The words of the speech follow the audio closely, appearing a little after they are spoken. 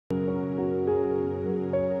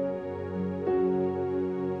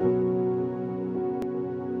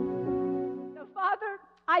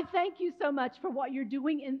I thank you so much for what you're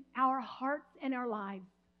doing in our hearts and our lives.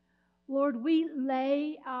 Lord, we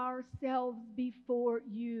lay ourselves before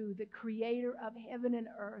you, the creator of heaven and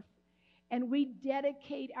earth, and we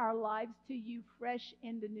dedicate our lives to you fresh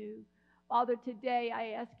and anew. Father, today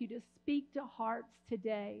I ask you to speak to hearts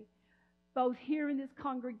today, both here in this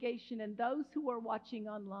congregation and those who are watching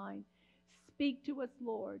online. Speak to us,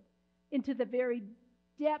 Lord, into the very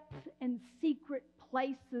depth and secret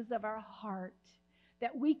places of our heart,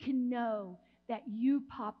 that we can know that you,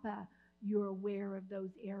 Papa, you're aware of those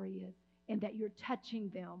areas and that you're touching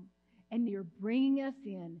them and you're bringing us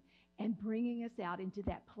in and bringing us out into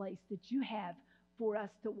that place that you have for us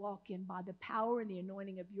to walk in by the power and the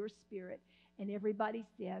anointing of your Spirit. And everybody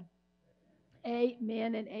said,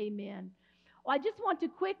 amen and amen. Well, I just want to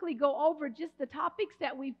quickly go over just the topics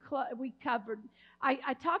that we covered.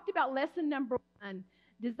 I talked about lesson number 1.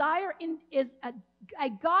 Desire is a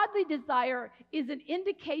godly desire is an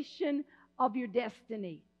indication of your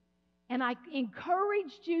destiny. And I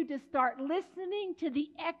encouraged you to start listening to the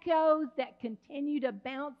echoes that continue to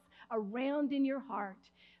bounce around in your heart.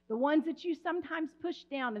 The ones that you sometimes push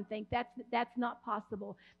down and think that's not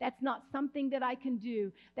possible. That's not something that I can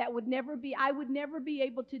do. I would never be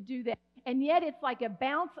able to do that. And yet it's like a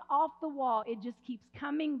bounce off the wall. It just keeps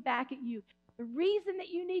coming back at you. The reason that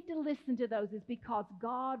you need to listen to those is because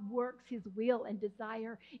God works his will and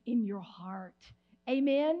desire in your heart.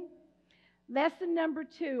 Amen? Lesson number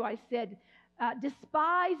 2, I said,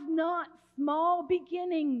 despise not small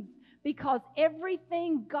beginnings, because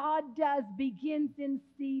everything God does begins in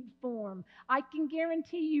seed form. I can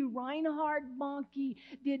guarantee you Reinhard Bonnke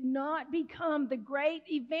did not become the great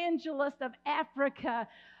evangelist of Africa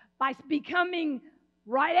by becoming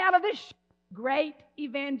right out of the great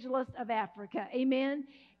evangelist of Africa. Amen?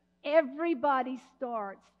 Everybody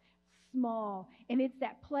starts small. And it's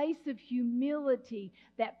that place of humility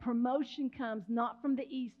that promotion comes not from the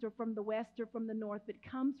east or from the west or from the north, but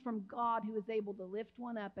comes from God, who is able to lift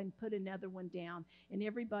one up and put another one down. And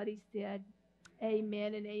everybody said,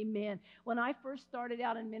 amen and amen. When I first started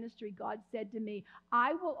out in ministry, God said to me,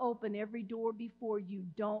 I will open every door before you.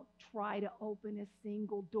 Don't try to open a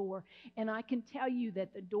single door. And I can tell you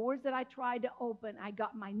that the doors that I tried to open, I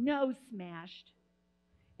got my nose smashed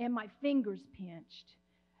and my fingers pinched.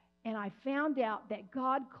 And I found out that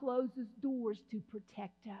God closes doors to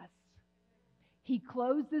protect us. He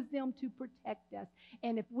closes them to protect us.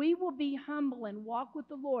 And if we will be humble and walk with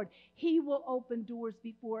the Lord, he will open doors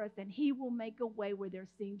before us, and he will make a way where there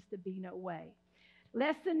seems to be no way.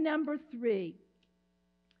 Lesson number 3.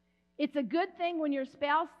 It's a good thing when your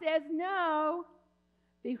spouse says no,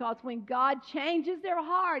 because when God changes their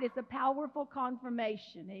heart, it's a powerful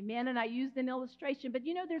confirmation. Amen. And I used an illustration. But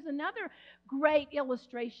there's another great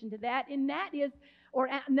illustration to that. And that is, or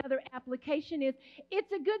another application is,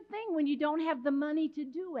 it's a good thing when you don't have the money to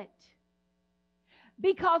do it.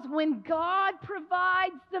 Because when God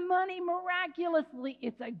provides the money miraculously,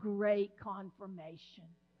 it's a great confirmation.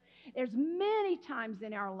 There's many times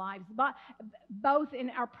in our lives, both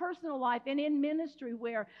in our personal life and in ministry,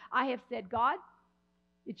 where I have said, God,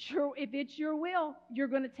 if it's your will, you're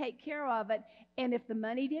going to take care of it. And if the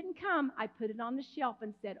money didn't come, I put it on the shelf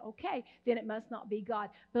and said, okay, then it must not be God.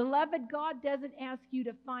 Beloved, God doesn't ask you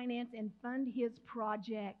to finance and fund his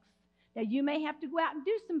projects. Now, you may have to go out and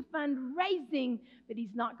do some fundraising, but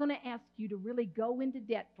he's not going to ask you to really go into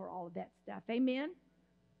debt for all of that stuff. Amen?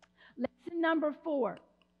 Lesson number 4.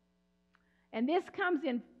 And this comes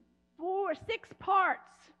in 6 parts,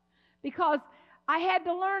 because I had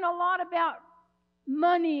to learn a lot about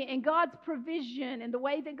money and God's provision and the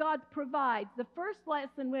way that God provides. The first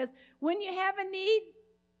lesson was, when you have a need,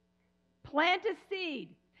 plant a seed.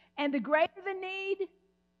 And the greater the need,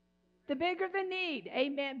 the bigger the need.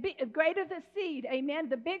 Amen. Greater the seed. Amen.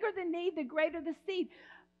 The bigger the need, the greater the seed.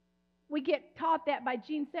 We get taught that by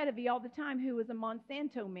Gene Sedevy all the time, who was a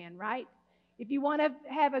Monsanto man, right? If you want to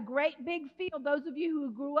have a great big field, those of you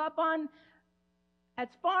who grew up as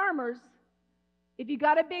farmers, if you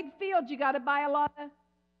got a big field, you got to buy a lot of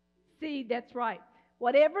seed. That's right.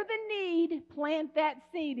 Whatever the need, plant that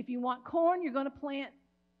seed. If you want corn, you're going to plant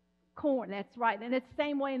corn. That's right. And it's the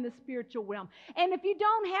same way in the spiritual realm. And if you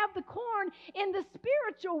don't have the corn in the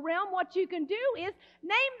spiritual realm, what you can do is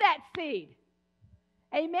name that seed.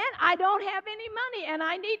 Amen. I don't have any money and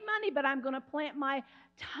I need money, but I'm going to plant my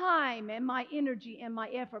time and my energy and my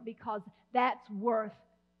effort, because that's worth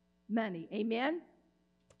money. Amen.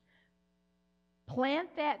 Plant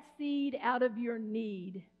that seed out of your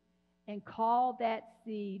need and call that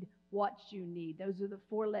seed what you need. Those are the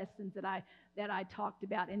 4 lessons that I talked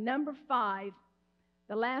about. And number 5,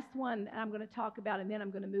 the last one I'm going to talk about, and then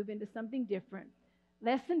I'm going to move into something different.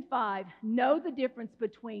 Lesson 5, know the difference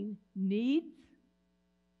between needs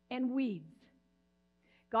and weeds.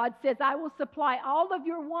 God says, I will supply all of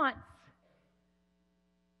your wants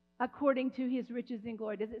according to his riches in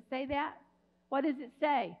glory. Does it say that? What does it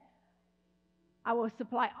say? I will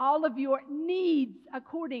supply all of your needs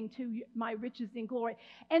according to my riches in glory.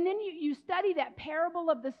 And then you study that parable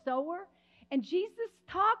of the sower, and Jesus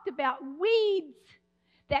talked about weeds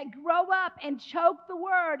that grow up and choke the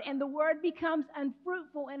word, and the word becomes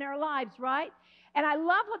unfruitful in our lives, right? And I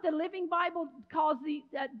love what the Living Bible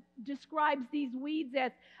describes these weeds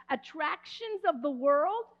as attractions of the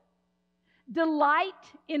world, delight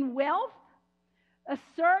in wealth, a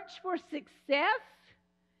search for success,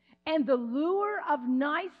 and the lure of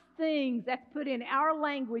nice things. That's put in our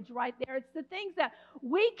language right there. It's the things that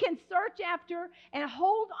we can search after and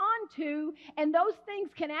hold on to, and those things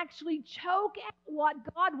can actually choke at what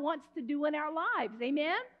God wants to do in our lives.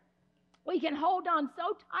 Amen? We can hold on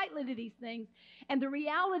so tightly to these things, and the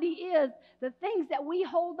reality is the things that we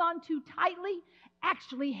hold on to tightly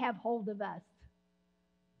actually have hold of us.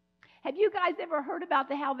 Have you guys ever heard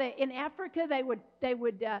about how in Africa they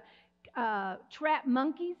would trap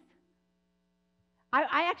monkeys?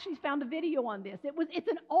 I actually found a video on this. It's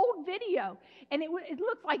an old video, and it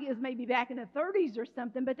looks like it was maybe back in the 30s or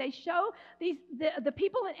something. But they show the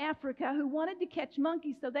people in Africa who wanted to catch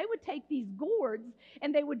monkeys, so they would take these gourds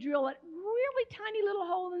and they would drill a really tiny little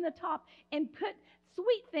hole in the top and put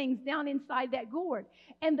sweet things down inside that gourd,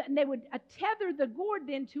 and they would tether the gourd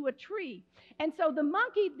then to a tree. And so the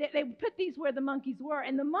monkey, they would put these where the monkeys were,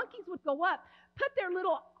 and the monkeys would go up, put their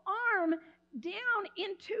little arm down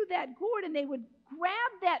into that gourd, and they would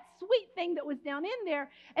grab that sweet thing that was down in there,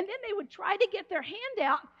 and then they would try to get their hand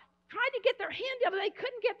out, but they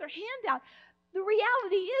couldn't get their hand out. The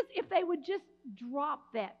reality is, if they would just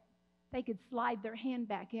drop that, they could slide their hand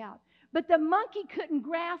back out. But the monkey couldn't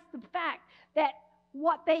grasp the fact that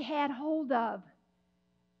what they had hold of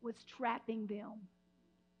was trapping them.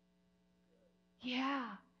 Yeah.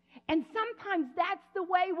 And sometimes that's the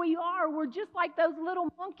way we are. We're just like those little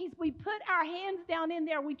monkeys. We put our hands down in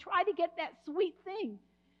there. We try to get that sweet thing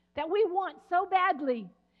that we want so badly,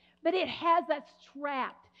 but it has us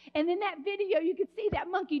trapped. And in that video, you could see that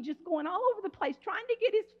monkey just going all over the place, trying to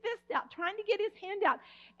get his fist out, trying to get his hand out.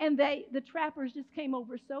 And the trappers just came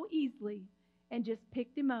over so easily and just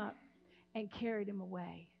picked him up and carried him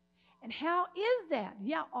away. And how is that?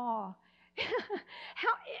 Yeah, awe.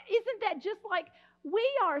 Isn't that just like we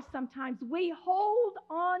are sometimes? We hold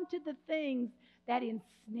on to the things that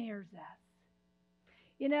ensnares us.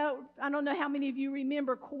 You know, I don't know how many of you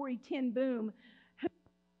remember Corrie ten Boom, who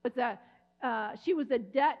was she was a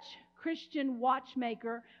Dutch Christian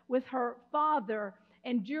watchmaker with her father,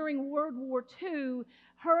 and during World War II,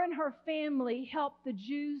 her and her family helped the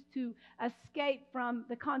Jews to escape from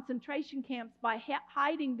the concentration camps by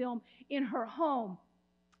hiding them in her home.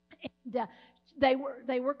 And they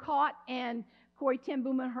were caught, and Corrie ten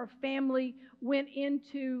Boom and her family went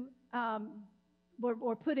into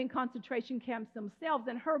were put in concentration camps themselves.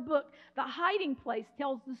 And her book, The Hiding Place,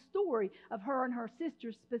 tells the story of her and her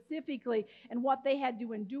sisters specifically and what they had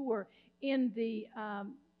to endure in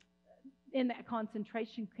that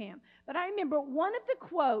concentration camp. But I remember one of the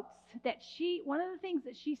things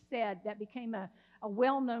that she said that became a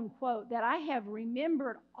well-known quote that I have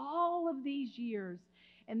remembered all of these years,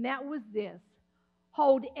 and that was this: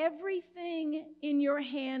 hold everything in your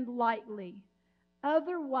hand lightly,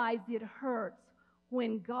 otherwise it hurts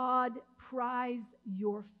when God pries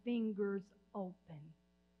your fingers open.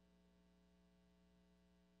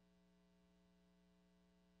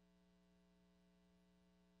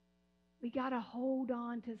 We got to hold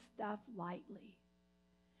on to stuff lightly.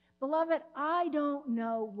 Beloved, I don't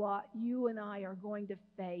know what you and I are going to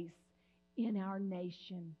face in our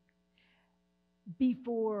nation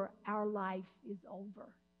before our life is over.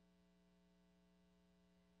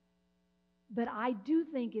 But I do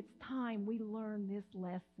think it's time we learn this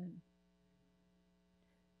lesson,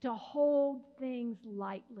 to hold things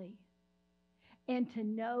lightly and to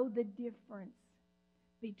know the difference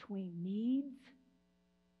between needs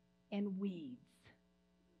and weeds.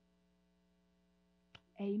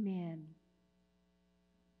 Amen.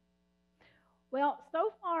 Well,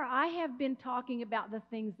 so far I have been talking about the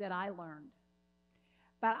things that I learned.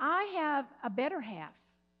 But I have a better half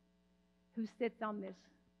who sits on this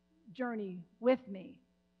journey with me.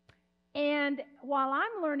 And while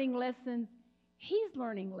I'm learning lessons, he's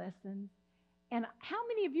learning lessons. And how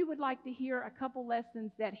many of you would like to hear a couple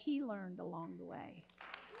lessons that he learned along the way?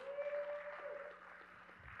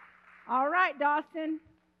 All right, Dawson,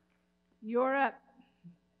 you're up.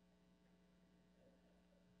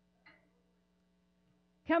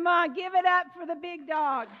 Come on, give it up for the big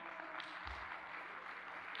dog.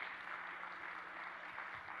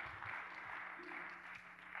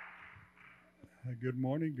 Good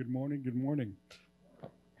morning, good morning, good morning.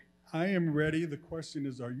 I am ready. The question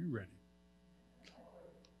is, are you ready?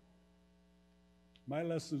 My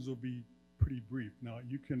lessons will be pretty brief. Now,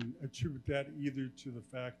 you can attribute that either to the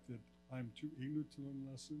fact that I'm too ignorant to learn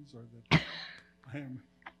lessons or that I am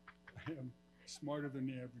smarter than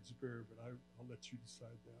the average bear, but I'll let you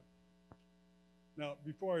decide that. Now,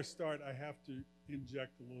 before I start, I have to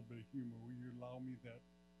inject a little bit of humor. Will you allow me that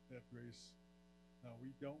grace? Now,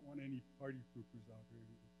 we don't want any party poopers out here.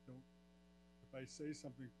 Don't. If I say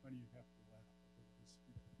something funny, you have to laugh. Otherwise,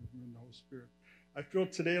 you ruin the whole spirit. I feel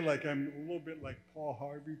today like I'm a little bit like Paul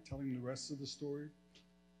Harvey telling the rest of the story.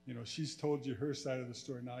 You know, she's told you her side of the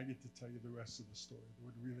story. Now I get to tell you the rest of the story,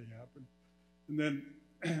 what really happened. And then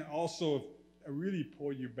also, if I really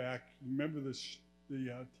pull you back, remember the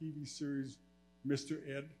TV series, Mr.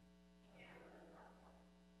 Ed?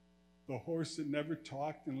 The horse that never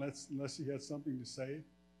talked unless he had something to say.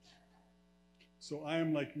 So I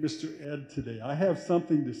am like Mr. Ed today. I have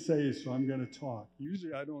something to say, so I'm going to talk.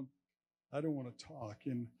 Usually I don't want to talk.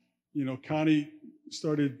 And, you know, Connie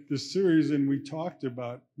started this series, and we talked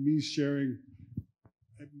about me sharing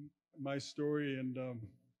my story. And,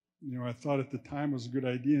 you know, I thought at the time it was a good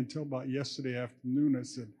idea until about yesterday afternoon. I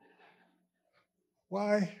said,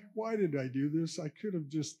 why did I do this? I could have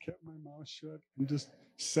just kept my mouth shut and just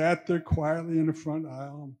sat there quietly in the front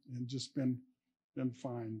aisle and just been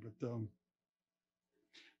fine.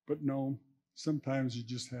 But no, sometimes you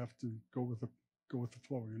just have to go with the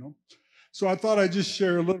flow, you know. So I thought I'd just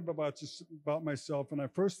share a little bit about myself. And the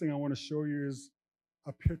first thing I want to show you is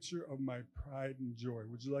a picture of my pride and joy.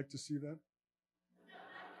 Would you like to see that?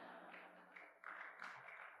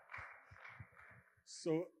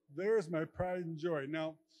 So there's my pride and joy.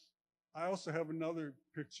 Now, I also have another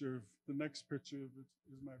picture. The next picture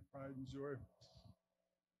is my pride and joy.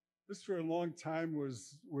 This for a long time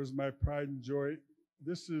was my pride and joy.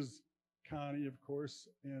 This is Connie, of course,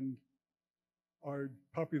 and our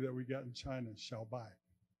puppy that we got in China, Xiaobai.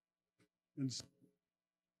 And,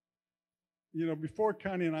 you know, before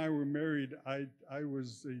Connie and I were married, I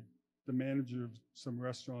was the manager of some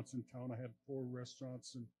restaurants in town. I had 4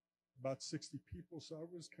 restaurants and about 60 people, so I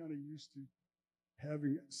was kind of used to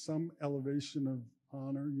having some elevation of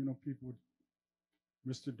honor. You know, people would,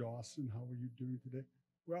 Mr. Dawson, how are you doing today?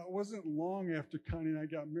 Well, it wasn't long after Connie and I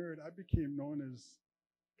got married, I became known as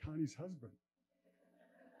Connie's husband.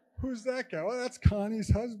 Who's that guy? Well, that's Connie's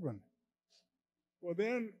husband. Well,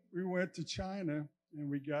 then we went to China and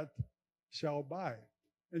we got Xiaobai.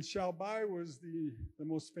 And Xiaobai was the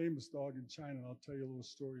most famous dog in China, and I'll tell you a little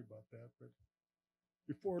story about that. But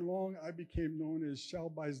before long, I became known as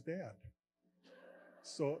Xiaobai's dad.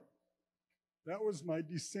 So that was my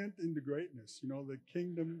descent into greatness. You know, the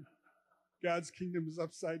kingdom, God's kingdom is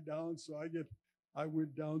upside down, so I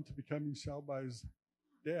went down to becoming Xiaobai's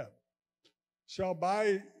dad.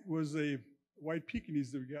 Xiaobai was a white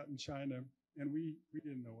Pekingese that we got in China, and we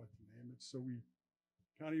didn't know what to name it. So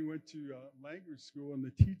Connie went to language school, and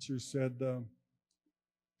the teacher said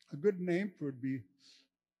a good name for it would be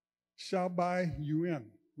Xiaobai Yuan,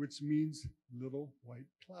 which means little white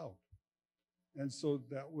cloud. And so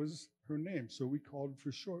that was her name. So we called her,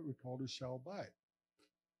 for short, we called her Xiaobai.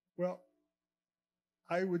 Well,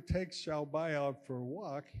 I would take Xiaobai out for a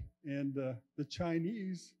walk, and the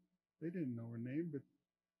Chinese, they didn't know her name, but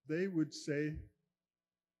they would say,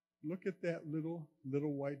 look at that little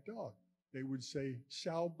white dog. They would say,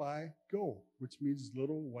 Xiaobai go, which means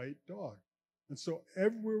little white dog. And so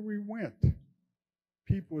everywhere we went,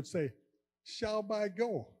 people would say, Xiaobai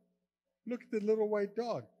go. Look at the little white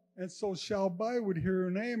dog. And so Xiaobai would hear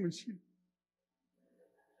her name, and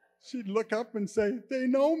she'd look up and say, they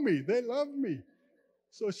know me, they love me.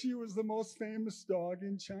 So she was the most famous dog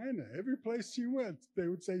in China. Every place she went, they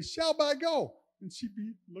would say, Xiaobai go. And she'd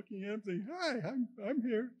be looking at him saying, hi, I'm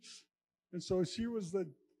here. And so she was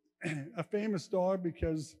a famous dog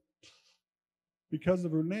because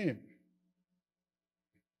of her name.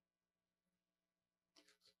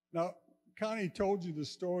 Now, Connie told you the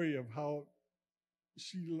story of how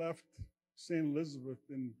she left St. Elizabeth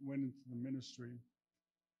and went into the ministry.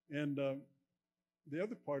 And the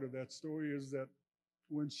other part of that story is that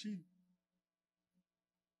when she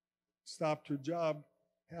stopped her job,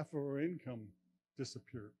 half of her income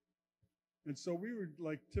disappeared. And so we were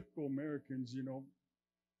like typical Americans, you know,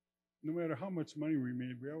 no matter how much money we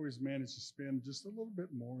made, we always managed to spend just a little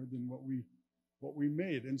bit more than what we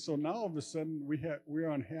made. And so now all of a sudden we're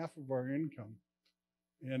on half of our income.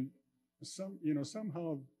 And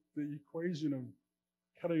somehow the equation of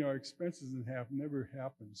cutting our expenses in half never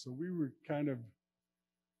happened. So we were kind of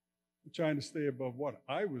trying to stay above water.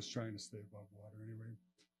 I was trying to stay above water anyway.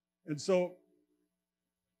 And so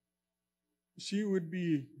she would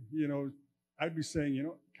be, I'd be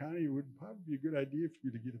saying, Connie, it would probably be a good idea for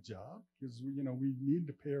you to get a job because, we need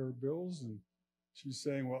to pay our bills. And she's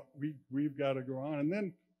saying, well, we've got to go on.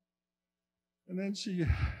 And then she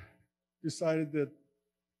decided that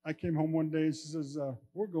I came home one day and she says,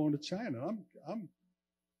 we're going to China. I'm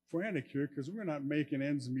frantic here because we're not making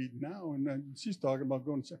ends meet now. And then she's talking about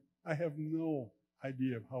going to China. I have no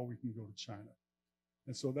idea of how we can go to China.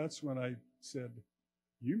 And so that's when I said,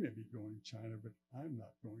 you may be going to China, but I'm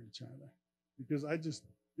not going to China because I just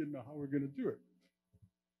didn't know how we're going to do it.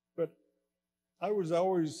 But I was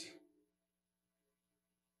always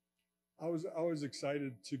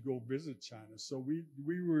excited to go visit China. So we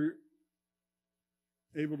were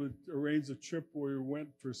able to arrange a trip where we went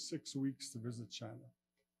for 6 weeks to visit China.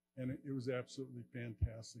 And it was absolutely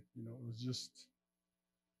fantastic. It was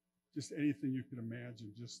just anything you could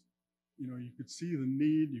imagine. Just, you could see the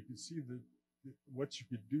need, you could see what you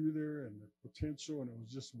could do there and the potential, and it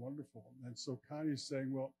was just wonderful. And so Connie's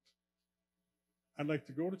saying, well, I'd like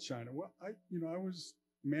to go to China. Well, I was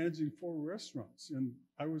managing 4 restaurants, and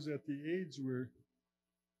I was at the age where,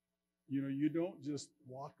 you don't just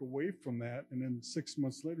walk away from that and then 6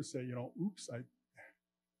 months later say, oops, I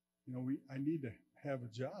need to have a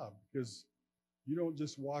job, because you don't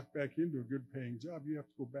just walk back into a good paying job. You have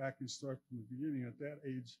to go back and start from the beginning. At that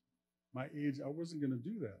age, my age, I wasn't going to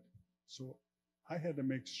do that. So I had to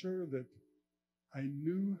make sure that I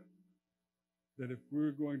knew that if we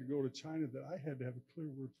were going to go to China, that I had to have a clear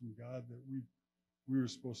word from God that we were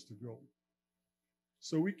supposed to go.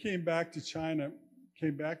 So we came back from China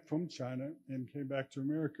and came back to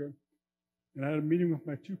America, and I had a meeting with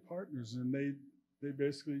my 2 partners, and they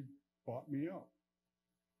basically bought me out.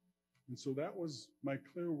 And so that was my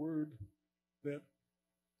clear word that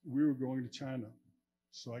we were going to China.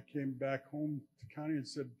 So I came back home to Connie and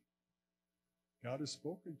said, God has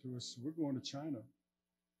spoken to us, so we're going to China.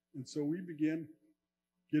 And so we began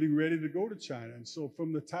getting ready to go to China. And so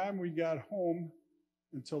from the time we got home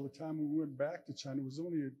until the time we went back to China was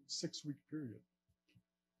only a 6-week period.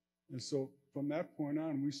 And so from that point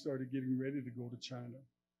on, we started getting ready to go to China.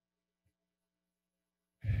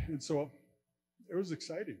 And so it was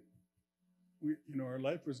exciting. Our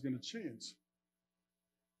life was going to change.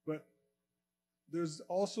 But there's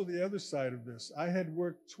also the other side of this. I had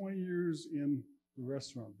worked 20 years in the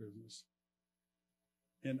restaurant business,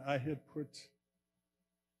 and I had put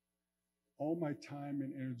all my time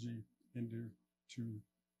and energy into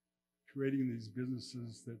creating these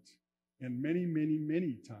businesses and many, many,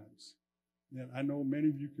 many times, and I know many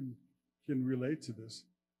of you can relate to this,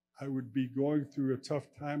 I would be going through a tough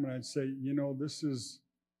time and I'd say, this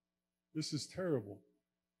is terrible.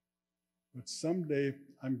 But someday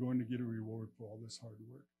I'm going to get a reward for all this hard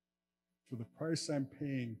work. For the price I'm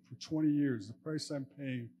paying for 20 years, the price I'm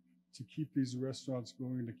paying to keep these restaurants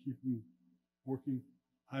going, to keep them working,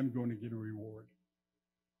 I'm going to get a reward.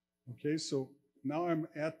 Okay, so now I'm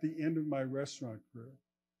at the end of my restaurant career,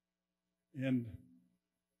 and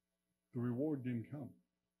the reward didn't come.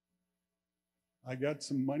 I got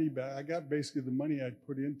some money back. I got basically the money I'd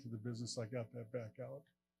put into the business, I got that back out.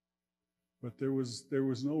 But there was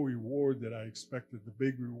no reward that I expected. The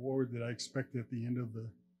big reward that I expected at the end of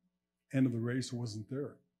the race wasn't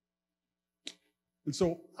there. And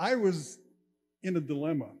so I was in a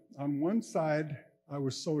dilemma. On one side, I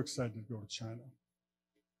was so excited to go to China.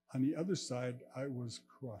 On the other side, I was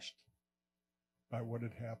crushed by what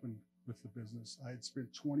had happened with the business. I had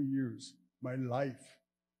spent 20 years. My life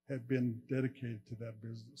had been dedicated to that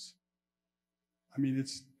business. I mean,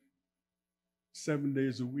 it's 7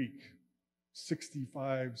 days a week.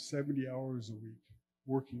 65, 70 hours a week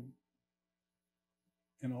working.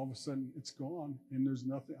 And all of a sudden it's gone, and there's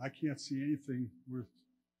nothing, I can't see anything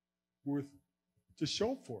worth to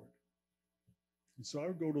show for it. And so I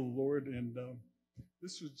would go to the Lord, and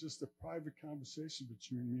this was just a private conversation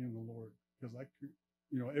between me and the Lord, because I could,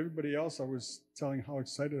 everybody else I was telling how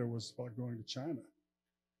excited I was about going to China.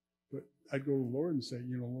 But I'd go to the Lord and say,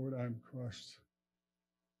 Lord, I'm crushed.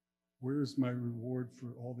 Where is my reward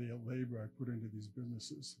for all the labor I put into these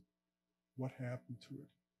businesses? What happened to it?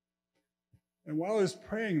 And while I was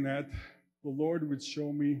praying that, the Lord would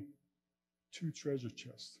show me 2 treasure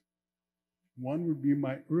chests. One would be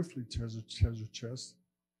my earthly treasure chest.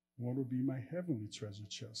 One would be my heavenly treasure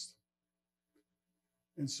chest.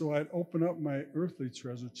 And so I'd open up my earthly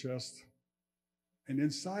treasure chest, and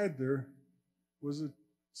inside there was a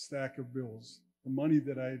stack of bills, the money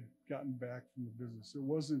that I had gotten back from the business. It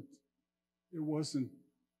wasn't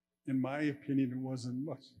in my opinion, it wasn't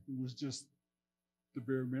much. It was just the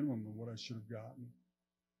bare minimum of what I should have gotten.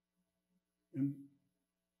 And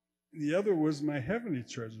the other was my heavenly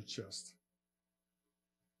treasure chest.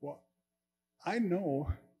 Well, I knew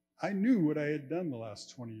what I had done the last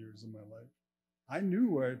 20 years of my life. I knew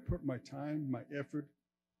where I had put my time, my effort,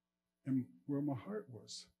 and where my heart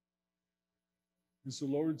was. And so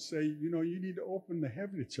the Lord would say, you need to open the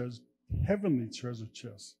heavenly treasure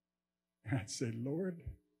chest. And I'd say, Lord,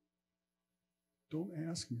 don't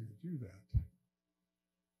ask me to do that.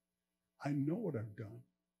 I know what I've done.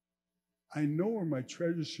 I know where my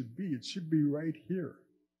treasure should be. It should be right here.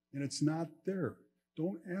 And it's not there.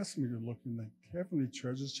 Don't ask me to look in the heavenly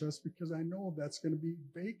treasure chest because I know that's going to be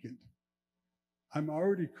vacant. I'm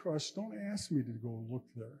already crushed. Don't ask me to go look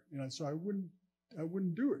there. And so I wouldn't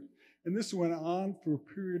do it. And this went on for a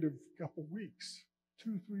period of a couple weeks,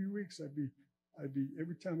 2-3 weeks. I'd be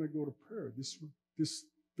every time I go to prayer, this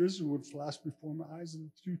vision would flash before my eyes of the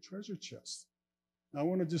two treasure chests. Now I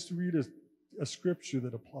want to just read a scripture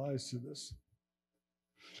that applies to this.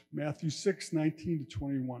 Matthew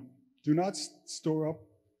 6:19-21. Do not store up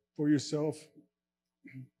for yourself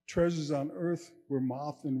treasures on earth where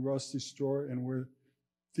moth and rust destroy and where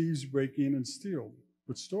thieves break in and steal.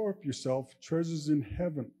 But store up yourself treasures in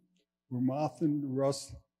heaven where moth and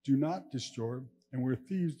rust do not destroy and where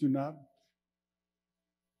thieves do not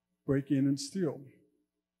break in and steal.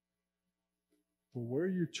 For where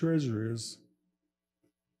your treasure is,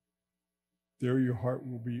 there your heart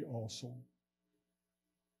will be also.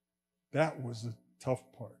 That was the tough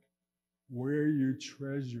part. Where your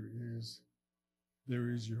treasure is,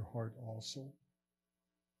 there is your heart also.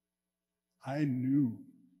 I knew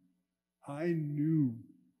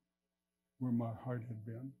where my heart had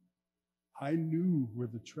been. I knew where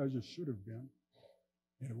the treasure should have been,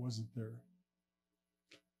 and it wasn't there.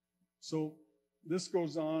 So this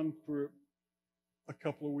goes on for a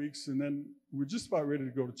couple of weeks, and then we're just about ready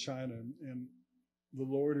to go to China, and the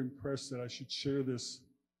Lord impressed that I should share this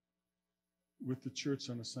with the church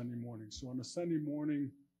on a Sunday morning. So on a Sunday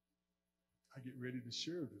morning, I get ready to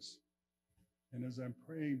share this. And as I'm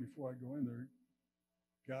praying before I go in there,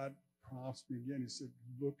 God prompts me again. He said,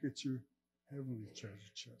 look at your heavenly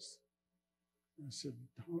treasure chest. And I said,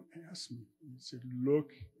 don't ask me. He said,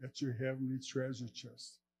 look at your heavenly treasure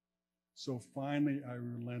chest. So finally, I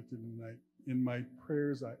relented, and in my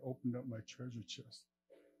prayers, I opened up my treasure chest.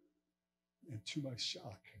 And to my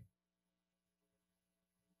shock,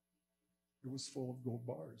 it was full of gold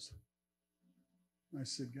bars. And I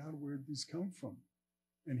said, God, where did these come from?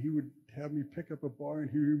 And he would have me pick up a bar, and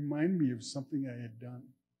he would remind me of something I had done.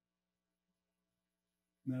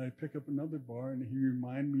 And then I'd pick up another bar, and he'd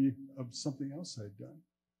remind me of something else I'd done.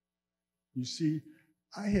 You see,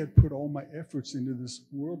 I had put all my efforts into this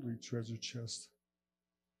worldly treasure chest.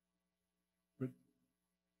 But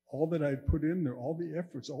all that I'd put in there, all the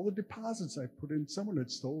efforts, all the deposits I put in, someone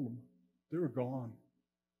had stolen them. They were gone.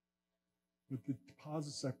 But the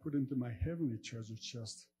deposits I put into my heavenly treasure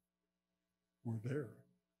chest were there.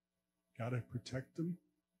 God had protected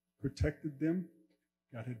them.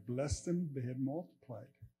 God had blessed them. They had multiplied.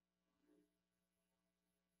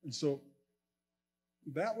 And so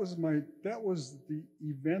that was the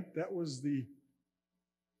event, that was the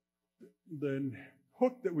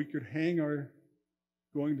hook that we could hang our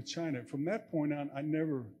going to China. From that point on,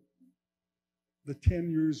 the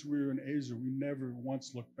 10 years we were in Asia, we never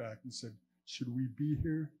once looked back and said, should we be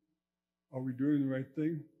here? Are we doing the right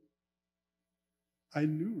thing? I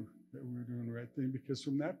knew that we were doing the right thing because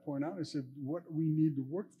from that point on, I said, what we need to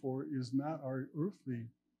work for is not our earthly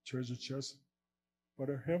treasure chest, but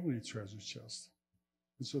our heavenly treasure chest.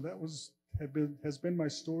 And so that has been my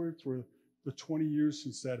story for the 20 years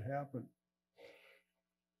since that happened.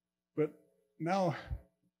 But now,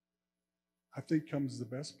 I think comes the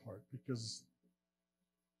best part, because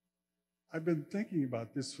I've been thinking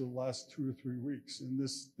about this for the last 2 or 3 weeks, and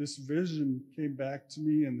this vision came back to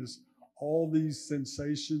me, and all these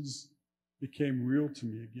sensations became real to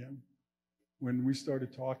me again when we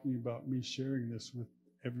started talking about me sharing this with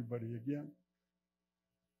everybody again.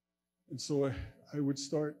 And so I would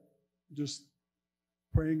start just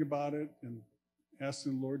praying about it and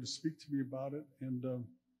asking the Lord to speak to me about it. And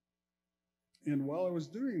while I was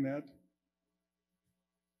doing that,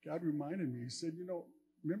 God reminded me. He said,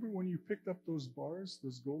 remember when you picked up those bars,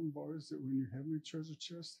 those golden bars that were in your heavenly treasure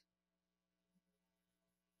chest?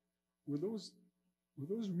 Were those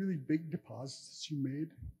really big deposits that you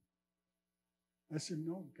made? I said,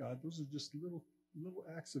 no, God, those are just little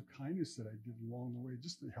acts of kindness that I did along the way,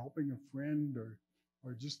 just helping a friend or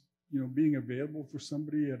just, being available for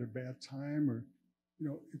somebody at a bad time, or,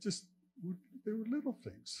 They were little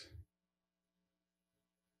things.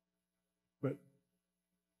 But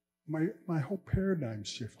my whole paradigm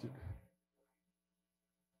shifted.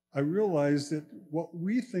 I realized that what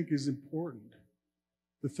we think is important,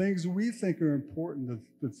 the things we think are important,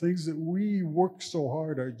 the things that we work so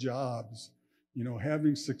hard, our jobs,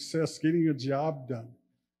 having success, getting a job done,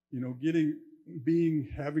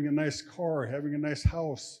 having a nice car, having a nice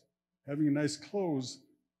house, having nice clothes,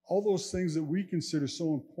 all those things that we consider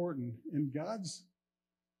so important, in God's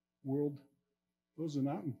world, those are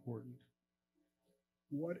not important.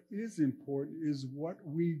 What is important is what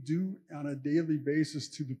we do on a daily basis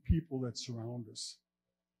to the people that surround us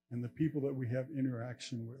and the people that we have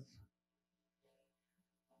interaction with.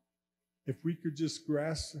 If we could just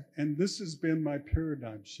grasp, and this has been my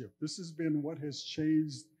paradigm shift, this has been what has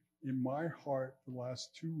changed in my heart the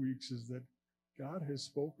last 2 weeks, is that God has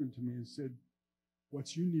spoken to me and said,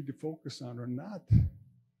 what you need to focus on are not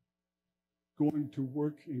going to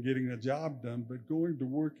work and getting a job done, but going to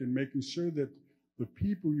work and making sure that the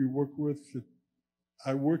people you work with, that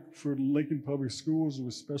I work for Lincoln Public Schools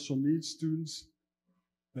with special needs students,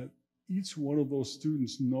 that each one of those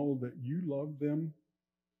students know that you love them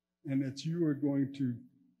and that you are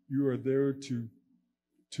there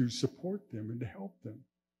to support them and to help them.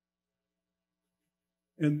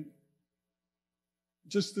 And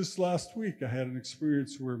just this last week, I had an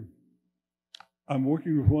experience where I'm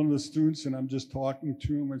working with one of the students and I'm just talking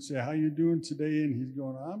to him and say, how you doing today? And he's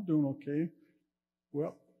going, I'm doing okay.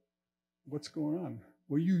 Well, what's going on?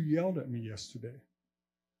 Well, you yelled at me yesterday.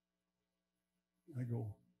 I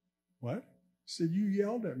go, what? He said, you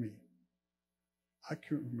yelled at me. I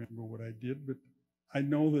can't remember what I did, but I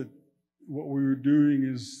know that what we were doing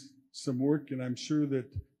is some work, and I'm sure that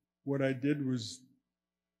what I did was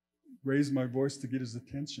raise my voice to get his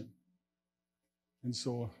attention. And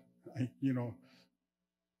so,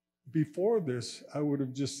 before this, I would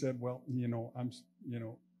have just said, well, I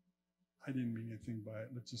didn't mean anything by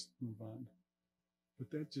it. Let's just move on.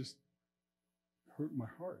 But that just hurt my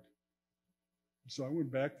heart. So I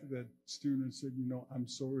went back to that student and said, I'm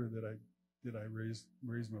sorry that I raised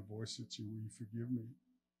my voice at you. Will you forgive me?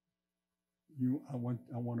 I want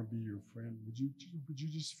to be your friend. Would you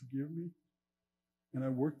just forgive me? And I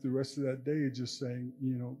worked the rest of that day just saying,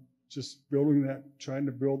 just trying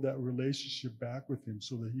to build that relationship back with him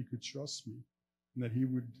so that he could trust me and that he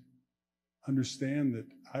would understand that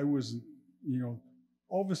I wasn't,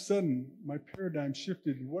 all of a sudden my paradigm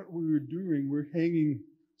shifted. What we were doing, we're hanging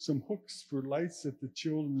some hooks for lights at the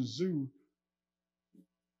children's zoo.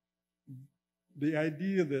 The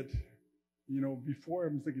idea that, before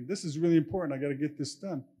I'm thinking, this is really important, I got to get this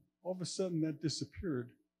done. All of a sudden that disappeared.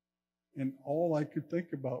 And all I could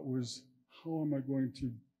think about was, how am I going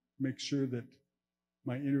to make sure that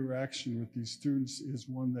my interaction with these students is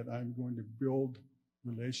one that I'm going to build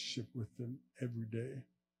relationship with them every day.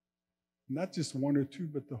 Not just one or two,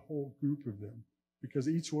 but the whole group of them. Because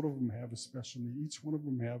each one of them have a special need. Each one of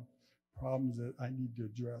them have problems that I need to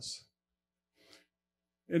address.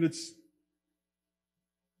 And it's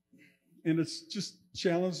just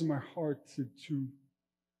challenged my heart to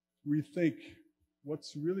rethink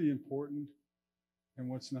what's really important and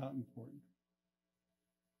what's not important.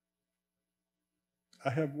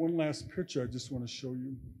 I have one last picture I just want to show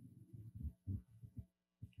you.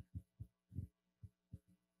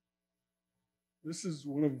 This is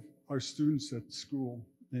one of our students at school,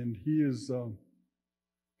 and he is,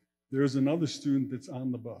 there's another student that's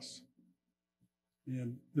on the bus.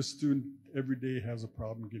 And this student every day has a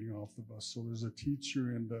problem getting off the bus. So there's a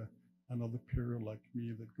teacher and another pair like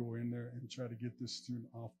me that go in there and try to get this student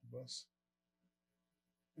off the bus.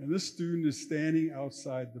 And this student is standing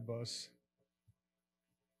outside the bus,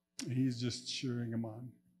 and he's just cheering him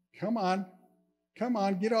on. Come on,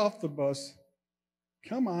 get off the bus.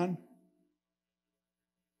 Come on,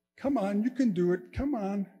 you can do it, come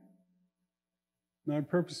on. Now, I'm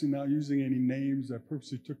purposely not using any names. I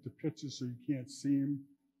purposely took the pictures so you can't see him.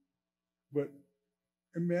 But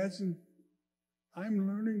imagine I'm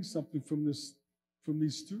learning something from these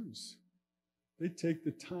students. They take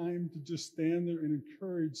the time to just stand there and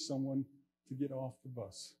encourage someone to get off the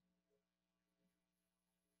bus.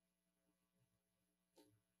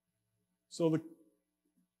 So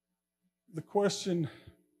the question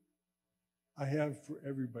I have for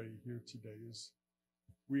everybody here today is,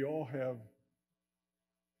 we all have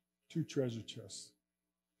two treasure chests.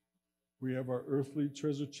 We have our earthly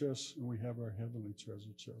treasure chest and we have our heavenly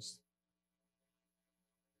treasure chest.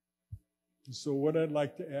 And so what I'd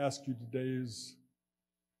like to ask you today is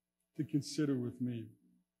to consider with me,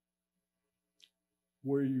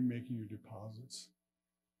 where are you making your deposits?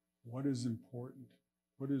 What is important?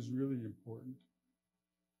 what is really important.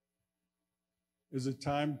 Is it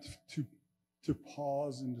time to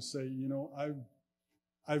pause and to say, you know,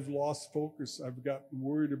 I've lost focus. I've gotten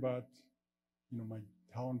worried about, you know,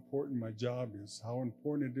 how important my job is, how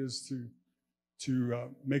important it is to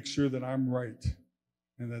make sure that I'm right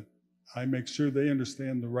and that I make sure they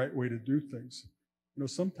understand the right way to do things. You know,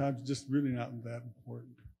 sometimes just really not that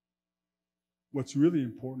important. What's really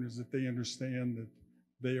important is that they understand that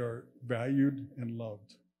they are valued and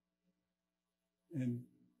loved. And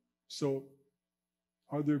so,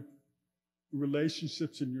 are there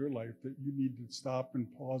relationships in your life that you need to stop and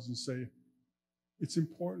pause and say, it's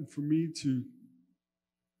important for me to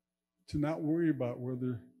not worry about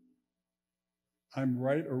whether I'm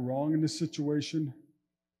right or wrong in this situation,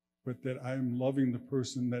 but that I'm loving the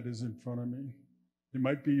person that is in front of me. It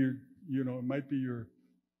might be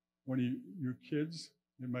one of your kids.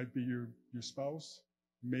 It might be your spouse.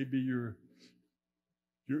 It may be your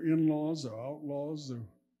in-laws or outlaws or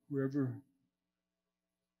whoever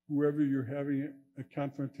you're having a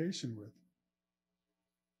confrontation with.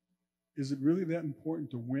 Is it really that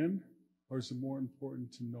important to win, or is it more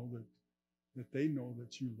important to know that they know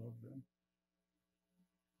that you love them?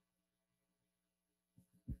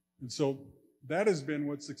 And so that has been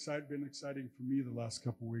what's been exciting for me the last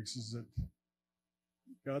couple of weeks, is that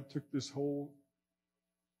God took this whole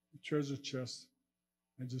treasure chest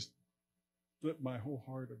and just flipped my whole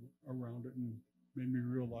heart around it and made me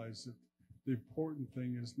realize that the important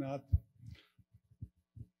thing is not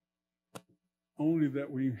only that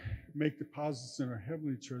we make deposits in our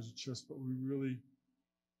heavenly treasure chest, but we really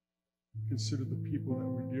consider the people that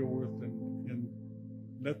we deal with and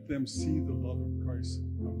let them see the love of Christ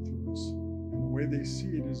come through us. And the way they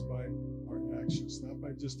see it is by our actions, not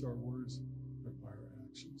by just our words, but by our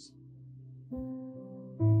actions.